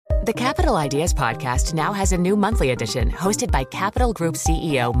The Capital Ideas podcast now has a new monthly edition hosted by Capital Group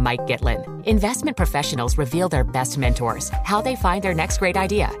CEO Mike Gitlin. Investment professionals reveal their best mentors, how they find their next great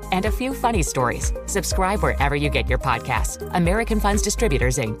idea, and a few funny stories. Subscribe wherever you get your podcasts. American Funds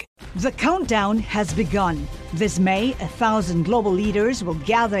Distributors, Inc. The countdown has begun. This May, 1,000 global leaders will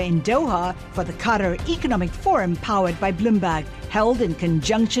gather in Doha for the Qatar Economic Forum powered by Bloomberg, held in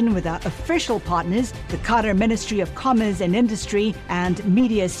conjunction with our official partners, the Qatar Ministry of Commerce and Industry and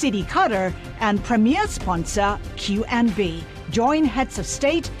Media City Qatar, and premier sponsor QNB. Join heads of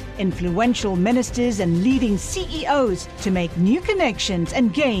state, influential ministers, and leading CEOs to make new connections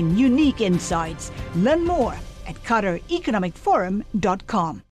and gain unique insights. Learn more at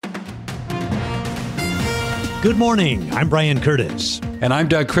QatarEconomicForum.com. Good morning. I'm Brian Curtis. And I'm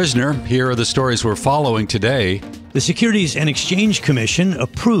Doug Krisner. Here are the stories we're following today. The Securities and Exchange Commission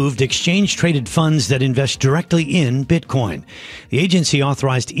approved exchange-traded funds that invest directly in Bitcoin. The agency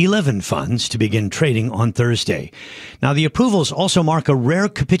authorized 11 funds to begin trading on Thursday. Now, the approvals also mark a rare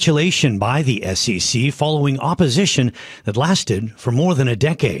capitulation by the SEC following opposition that lasted for more than a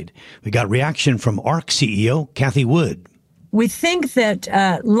decade. We got reaction from ARK CEO Cathie Wood. We think that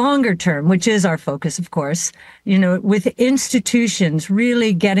longer term, which is our focus, of course, with institutions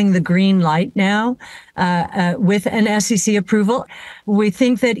really getting the green light now with an SEC approval, we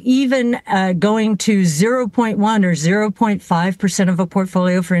think that even going to 0.1 or 0.5% of a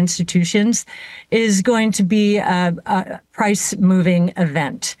portfolio for institutions is going to be a price-moving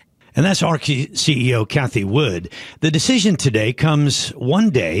event. And that's ARK CEO Cathie Wood. The decision today comes one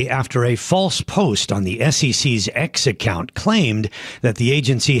day after a false post on the SEC's X account claimed that the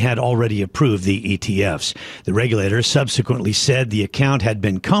agency had already approved the ETFs. The regulator subsequently said the account had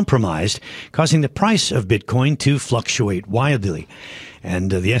been compromised, causing the price of Bitcoin to fluctuate wildly.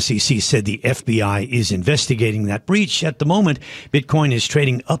 And the SEC said the FBI is investigating that breach. At the moment, Bitcoin is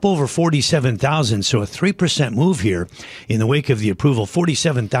trading up over 47,000, so a 3% move here in the wake of the approval,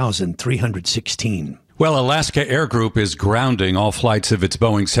 47,316. Well, Alaska Air Group is grounding all flights of its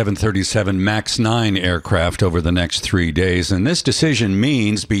Boeing 737 MAX 9 aircraft over the next 3 days. And this decision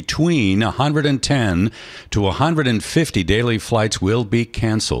means between 110 to 150 daily flights will be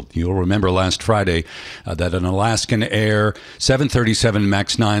canceled. You'll remember last Friday that an Alaskan Air 737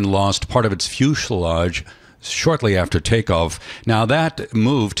 MAX 9 lost part of its fuselage shortly after takeoff. Now, that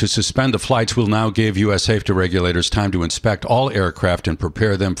move to suspend the flights will now give U.S. safety regulators time to inspect all aircraft and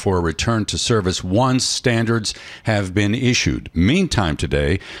prepare them for a return to service once standards have been issued. Meantime,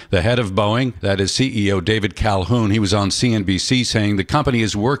 today, the head of Boeing, that is CEO David Calhoun, he was on CNBC saying the company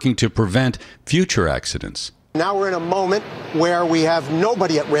is working to prevent future accidents. Now we're in a moment where we have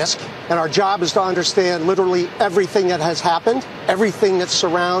nobody at risk, and our job is to understand literally everything that has happened, everything that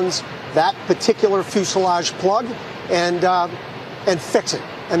surrounds that particular fuselage plug, and fix it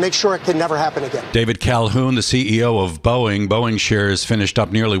and make sure it can never happen again. David Calhoun, the CEO of Boeing. Boeing shares finished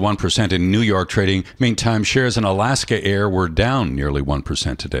up nearly 1% in New York trading. Meantime, shares in Alaska Air were down nearly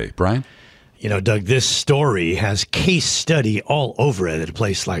 1% today. Brian? You know, Doug, this story has case study all over it at a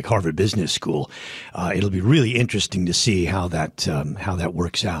place like Harvard Business School. It'll be really interesting to see how that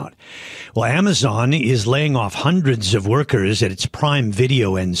works out. Well, Amazon is laying off hundreds of workers at its Prime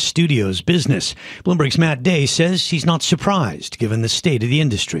Video and Studios business. Bloomberg's Matt Day says he's not surprised given the state of the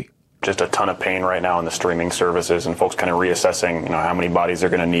industry. Just a ton of pain right now in the streaming services and folks kind of reassessing, how many bodies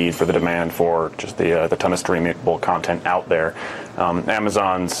they're going to need for the demand for just the ton of streamable content out there.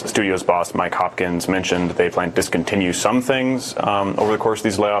 Amazon's studios boss, Mike Hopkins, mentioned they plan to discontinue some things over the course of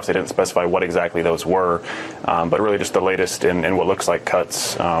these layoffs. They didn't specify what exactly those were, but really just the latest in what looks like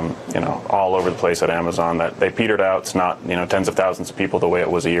cuts, all over the place at Amazon. That they petered out. It's not, tens of thousands of people the way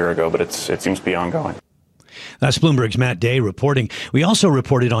it was a year ago, but it seems to be ongoing. That's Bloomberg's Matt Day reporting. We also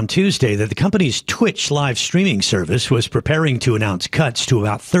reported on Tuesday that the company's Twitch live streaming service was preparing to announce cuts to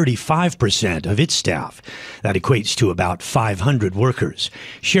about 35% of its staff. That equates to about 500 workers.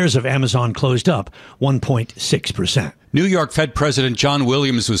 Shares of Amazon closed up 1.6%. New York Fed President John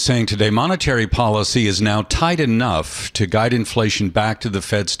Williams was saying today monetary policy is now tight enough to guide inflation back to the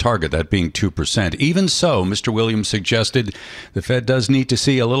Fed's target, that being 2%. Even so, Mr. Williams suggested the Fed does need to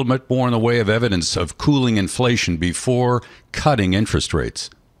see a little bit more in the way of evidence of cooling inflation before cutting interest rates.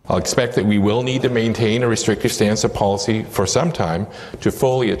 I'll expect that we will need to maintain a restrictive stance of policy for some time to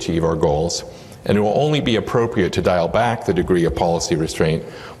fully achieve our goals. And it will only be appropriate to dial back the degree of policy restraint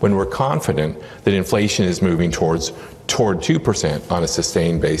when we're confident that inflation is moving toward 2% on a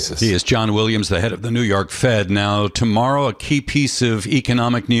sustained basis. He is John Williams, the head of the New York Fed. Now, tomorrow, a key piece of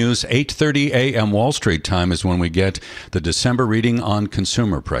economic news, 8:30 a.m. Wall Street time is when we get the December reading on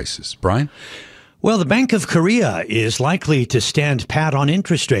consumer prices. Brian? Well, the Bank of Korea is likely to stand pat on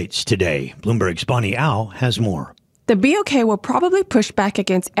interest rates today. Bloomberg's Bonnie Au has more. The BOK will probably push back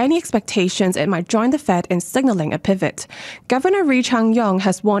against any expectations it might join the Fed in signaling a pivot. Governor Ri Chang-yong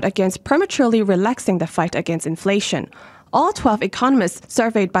has warned against prematurely relaxing the fight against inflation. All 12 economists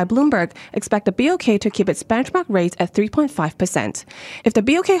surveyed by Bloomberg expect the BOK to keep its benchmark rate at 3.5%. If the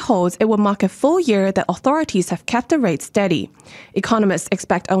BOK holds, it will mark a full year that authorities have kept the rate steady. Economists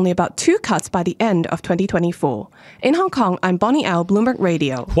expect only about 2 cuts by the end of 2024. In Hong Kong, I'm Bonnie Au, Bloomberg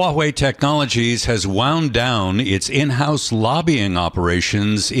Radio. Huawei Technologies has wound down its in-house lobbying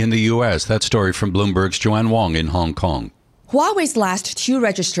operations in the U.S. That story from Bloomberg's Joanne Wong in Hong Kong. Huawei's last 2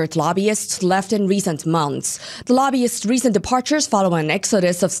 registered lobbyists left in recent months. The lobbyists' recent departures follow an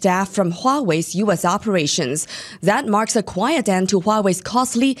exodus of staff from Huawei's U.S. operations. That marks a quiet end to Huawei's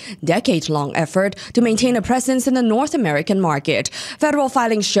costly, decade-long effort to maintain a presence in the North American market. Federal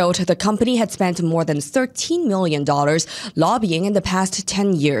filings showed the company had spent more than $13 million lobbying in the past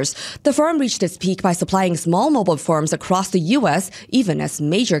 10 years. The firm reached its peak by supplying small mobile phones across the U.S., even as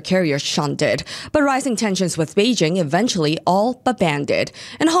major carriers shunned it. But rising tensions with Beijing eventually all but banned it.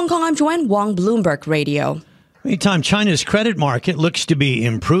 In Hong Kong, I'm Joanne Wong, Bloomberg Radio. Meantime, China's credit market looks to be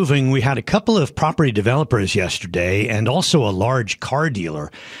improving. We had a couple of property developers yesterday and also a large car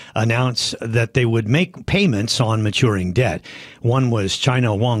dealer announce that they would make payments on maturing debt. One was China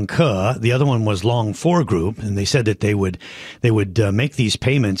Wangke, the other one was Long Four Group, and they said that they would make these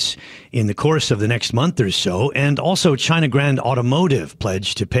payments in the course of the next month or so. And also China Grand Automotive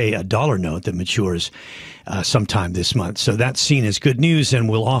pledged to pay a dollar note that matures sometime this month. So that's seen as good news and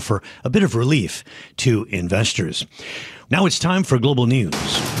will offer a bit of relief to investors. Now it's time for global news.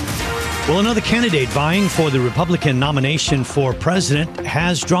 Well, another candidate vying for the Republican nomination for president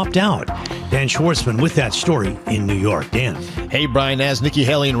has dropped out. Dan Schwartzman with that story in New York. Dan. Hey, Brian. As Nikki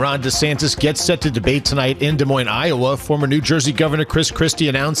Haley and Ron DeSantis get set to debate tonight in Des Moines, Iowa, former New Jersey Governor Chris Christie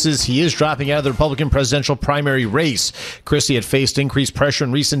announces he is dropping out of the Republican presidential primary race. Christie had faced increased pressure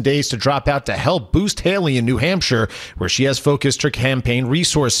in recent days to drop out to help boost Haley in New Hampshire, where she has focused her campaign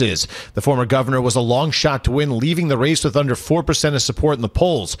resources. The former governor was a long shot to win, leaving the race with under 4% of support in the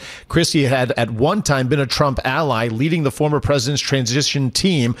polls. Christie had at one time been a Trump ally, leading the former president's transition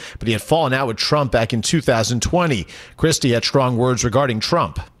team, but he had fallen out with Trump back in 2020. Christie had strong words regarding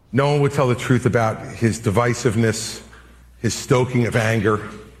Trump. No one would tell the truth about his divisiveness, his stoking of anger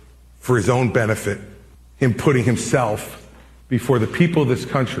for his own benefit, him putting himself before the people of this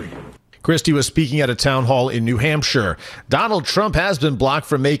country. Christie was speaking at a town hall in New Hampshire. Donald Trump has been blocked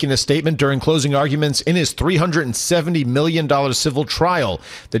from making a statement during closing arguments in his $370 million civil trial.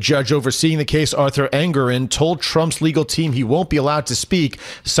 The judge overseeing the case, Arthur Engerin, told Trump's legal team he won't be allowed to speak,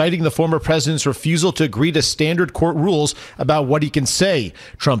 citing the former president's refusal to agree to standard court rules about what he can say.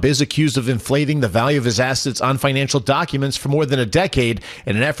 Trump is accused of inflating the value of his assets on financial documents for more than a decade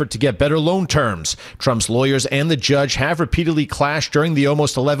in an effort to get better loan terms. Trump's lawyers and the judge have repeatedly clashed during the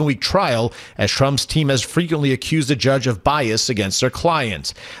almost 11-week trial, as Trump's team has frequently accused the judge of bias against their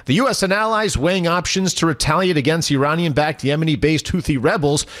client. The U.S. and allies weighing options to retaliate against Iranian-backed Yemeni-based Houthi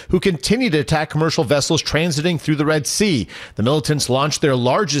rebels who continue to attack commercial vessels transiting through the Red Sea. The militants launched their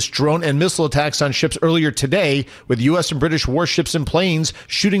largest drone and missile attacks on ships earlier today, with U.S. and British warships and planes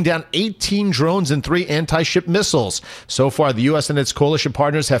shooting down 18 drones and 3 anti-ship missiles. So far, the U.S. and its coalition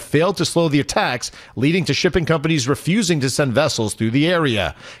partners have failed to slow the attacks, leading to shipping companies refusing to send vessels through the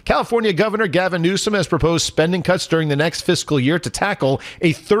area. California Governor Gavin Newsom has proposed spending cuts during the next fiscal year to tackle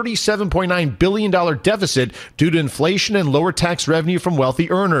a $37.9 billion deficit due to inflation and lower tax revenue from wealthy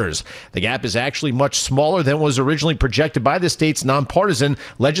earners. The gap is actually much smaller than was originally projected by the state's nonpartisan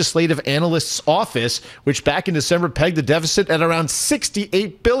Legislative Analyst's Office, which back in December pegged the deficit at around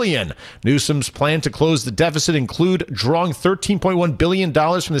 $68 billion. Newsom's plan to close the deficit include drawing $13.1 billion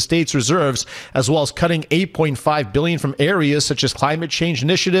from the state's reserves, as well as cutting $8.5 billion from areas such as climate change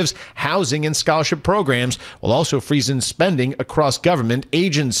initiatives, housing, and scholarship programs, while also freezing spending across government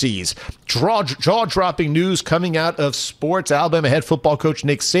agencies. Jaw-dropping news coming out of sports. Alabama head football coach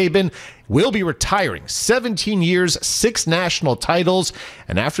Nick Saban will be retiring. 17 years, 6 national titles,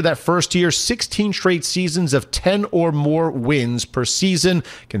 and after that first year, 16 straight seasons of 10 or more wins per season,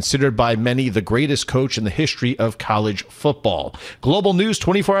 considered by many the greatest coach in the history of college football. Global news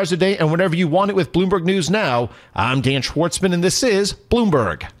 24 hours a day and whenever you want it with Bloomberg News Now. I'm Dan Schwartzman, and this is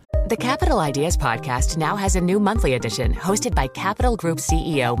Bloomberg. The Capital Ideas Podcast now has a new monthly edition hosted by Capital Group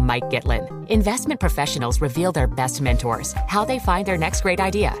CEO Mike Gitlin. Investment professionals reveal their best mentors, how they find their next great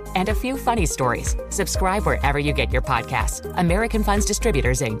idea, and a few funny stories. Subscribe wherever you get your podcasts. American Funds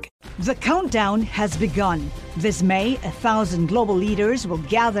Distributors, Inc. The countdown has begun. This May, 1,000 global leaders will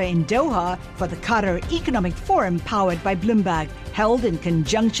gather in Doha for the Qatar Economic Forum powered by Bloomberg, held in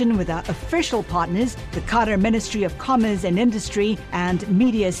conjunction with our official partners, the Qatar Ministry of Commerce and Industry and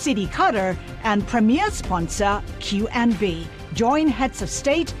Media City Qatar, and premier sponsor Q&B. Join heads of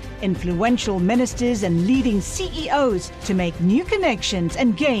state, influential ministers, and leading CEOs to make new connections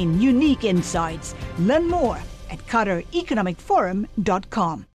and gain unique insights. Learn more at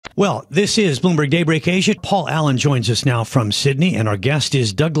QatarEconomicForum.com. Well, this is Bloomberg Daybreak Asia. Paul Allen joins us now from Sydney, and our guest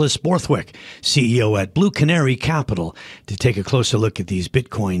is Douglas Borthwick, CEO at Blue Canary Capital, to take a closer look at these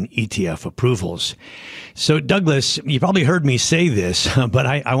Bitcoin ETF approvals. So, Douglas, you probably heard me say this, but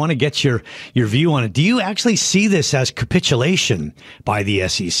I want to get your view on it. Do you actually see this as capitulation by the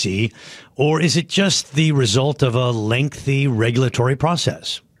SEC, or is it just the result of a lengthy regulatory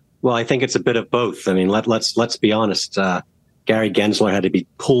process? Well, I think it's a bit of both. I mean, let's be honest. Gary Gensler had to be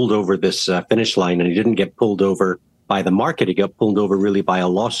pulled over this finish line, and he didn't get pulled over by the market. He got pulled over really by a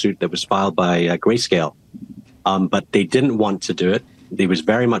lawsuit that was filed by Grayscale. But they didn't want to do it. They was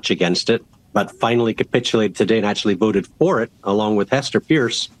very much against it, but finally capitulated today and actually voted for it along with Hester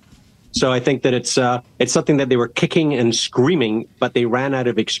Pierce. So I think that it's something that they were kicking and screaming, but they ran out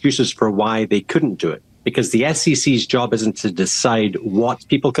of excuses for why they couldn't do it. Because the SEC's job isn't to decide what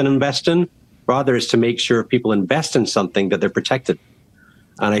people can invest in. Rather, is to make sure people invest in something that they're protected.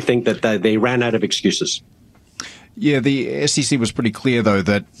 And I think that they ran out of excuses. Yeah, the SEC was pretty clear, though,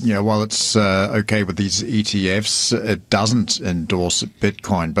 that while it's okay with these ETFs, it doesn't endorse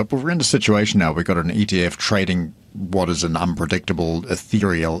Bitcoin. But we're in a situation now. We've got an ETF trading what is an unpredictable,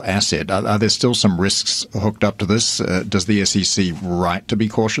 ethereal asset. Are there still some risks hooked up to this? Does the SEC right to be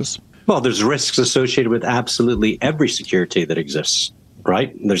cautious? Well, there's risks associated with absolutely every security that exists.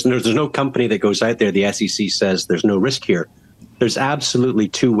 Right? There's no company that goes out there, the SEC says there's no risk here. There's absolutely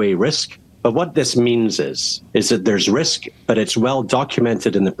two-way risk. But what this means is that there's risk, but it's well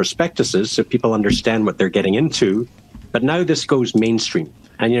documented in the prospectuses so people understand what they're getting into. But now this goes mainstream.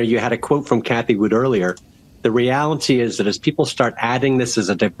 And, you had a quote from Cathie Wood earlier. The reality is that as people start adding this as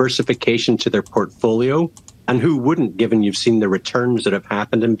a diversification to their portfolio, and who wouldn't, given you've seen the returns that have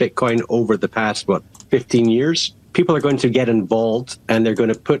happened in Bitcoin over the past, 15 years? People are going to get involved, and they're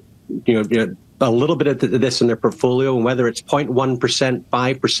going to put, a little bit of this in their portfolio, and whether it's 0.1%, 5%,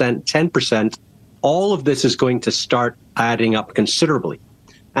 10%, all of this is going to start adding up considerably.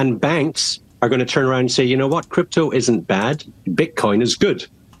 And banks are going to turn around and say, you know what, crypto isn't bad, Bitcoin is good,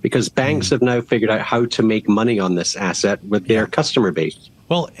 because banks have now figured out how to make money on this asset with their customer base.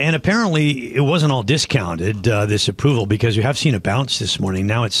 Well, and apparently it wasn't all discounted, this approval, because you have seen a bounce this morning.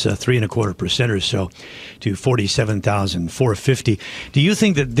 Now it's 3.25% or so to 47,450. Do you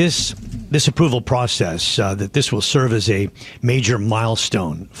think that this approval process, that this will serve as a major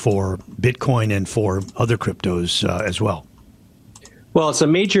milestone for Bitcoin and for other cryptos as well? Well, it's a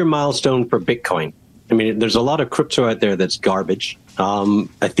major milestone for Bitcoin. I mean, there's a lot of crypto out there that's garbage.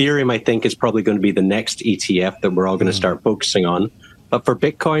 Ethereum, I think, is probably going to be the next ETF that we're all going to start focusing on. But for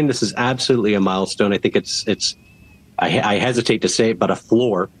Bitcoin, this is absolutely a milestone. I think I hesitate to say it, but a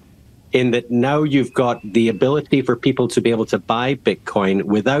floor, in that now you've got the ability for people to be able to buy Bitcoin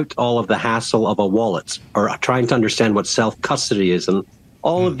without all of the hassle of a wallet or trying to understand what self-custody is and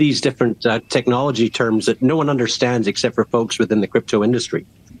all of these different technology terms that no one understands except for folks within the crypto industry.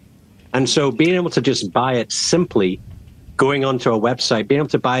 And so being able to just buy it simply, going onto a website, being able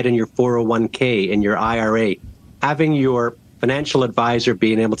to buy it in your 401k, in your IRA, having your financial advisor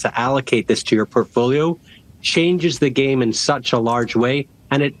being able to allocate this to your portfolio changes the game in such a large way.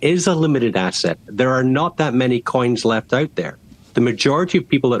 And it is a limited asset. There are not that many coins left out there. The majority of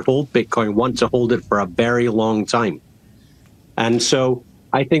people that hold Bitcoin want to hold it for a very long time. And so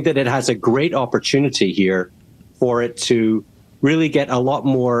I think that it has a great opportunity here for it to really get a lot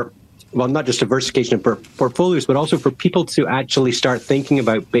more, well, not just diversification of portfolios, but also for people to actually start thinking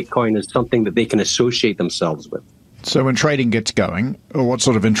about Bitcoin as something that they can associate themselves with. So when trading gets going, what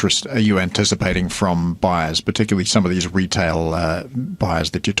sort of interest are you anticipating from buyers, particularly some of these retail buyers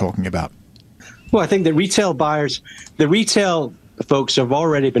that you're talking about? Well, I think the retail folks have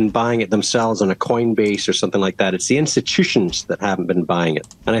already been buying it themselves on a Coinbase or something like that. It's the institutions that haven't been buying it.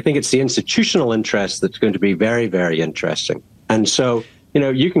 And I think it's the institutional interest that's going to be very, very interesting. And so,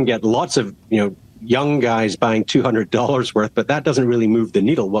 you can get lots of, young guys buying $200 worth, but that doesn't really move the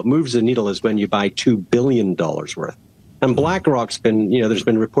needle. What moves the needle is when you buy $2 billion worth. And BlackRock's been, there's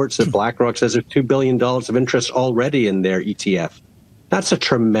been reports that BlackRock says there's $2 billion of interest already in their ETF. That's a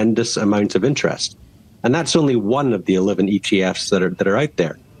tremendous amount of interest. And that's only one of the 11 ETFs that are out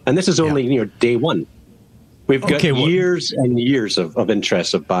there. And this is only, day one. We've got years and years of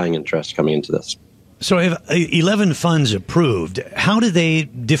interest, of buying interest coming into this. So if 11 funds approved, how do they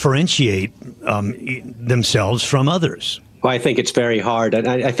differentiate themselves from others? Well, I think it's very hard. And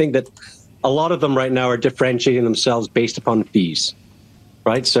I think that a lot of them right now are differentiating themselves based upon fees,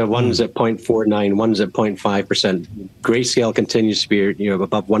 right? So one's at 0.49, one's at 0.5%. Grayscale continues to be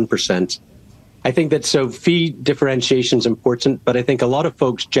above 1%. I think that fee differentiation is important, but I think a lot of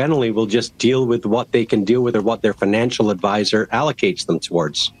folks generally will just deal with what they can deal with or what their financial advisor allocates them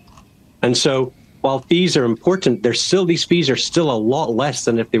towards. And so while fees are important, these fees are still a lot less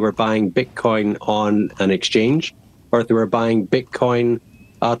than if they were buying Bitcoin on an exchange or if they were buying Bitcoin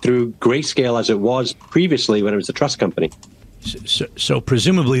through Grayscale as it was previously when it was a trust company. So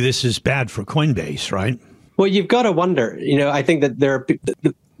presumably this is bad for Coinbase, right? Well, you've got to wonder. I think that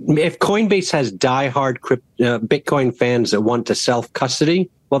if Coinbase has diehard Bitcoin fans that want to self-custody,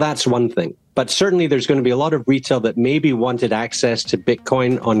 well, that's one thing. But certainly there's going to be a lot of retail that maybe wanted access to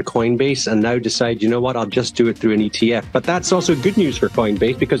Bitcoin on Coinbase and now decide, I'll just do it through an ETF. But that's also good news for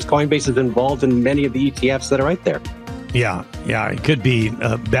Coinbase because Coinbase is involved in many of the ETFs that are out there. Yeah, it could be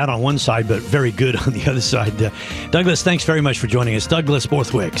bad on one side, but very good on the other side. Douglas, thanks very much for joining us. Douglas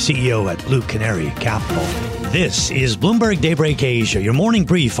Borthwick, CEO at Blue Canary Capital. This is Bloomberg Daybreak Asia, your morning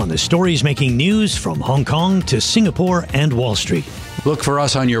brief on the stories making news from Hong Kong to Singapore and Wall Street. Look for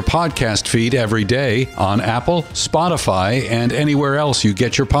us on your podcast feed every day on Apple, Spotify, and anywhere else you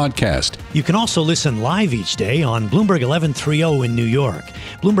get your podcast. You can also listen live each day on Bloomberg 1130 in New York,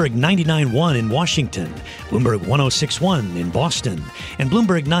 Bloomberg 99.1 in Washington, Bloomberg 106.1 in Boston, and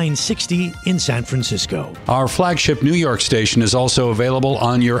Bloomberg 960 in San Francisco. Our flagship New York station is also available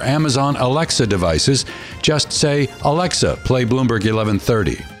on your Amazon Alexa devices. Just say, Alexa, play Bloomberg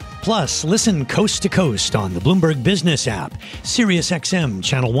 1130. Plus, listen coast to coast on the Bloomberg Business app, Sirius XM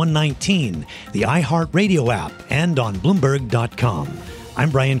Channel 119, the iHeartRadio app, and on Bloomberg.com.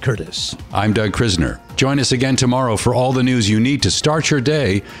 I'm Brian Curtis. I'm Doug Krisner. Join us again tomorrow for all the news you need to start your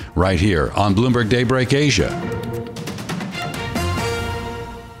day right here on Bloomberg Daybreak Asia.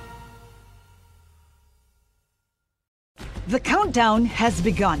 The countdown has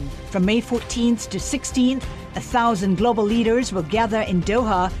begun. From May 14th to 16th, 1,000 global leaders will gather in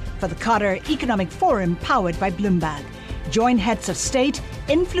Doha for the Qatar Economic Forum powered by Bloomberg. Join heads of state,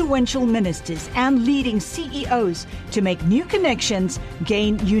 influential ministers, and leading CEOs to make new connections,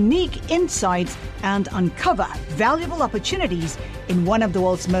 gain unique insights, and uncover valuable opportunities in one of the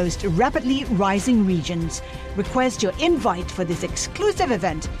world's most rapidly rising regions. Request your invite for this exclusive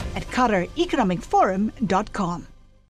event at QatarEconomicForum.com.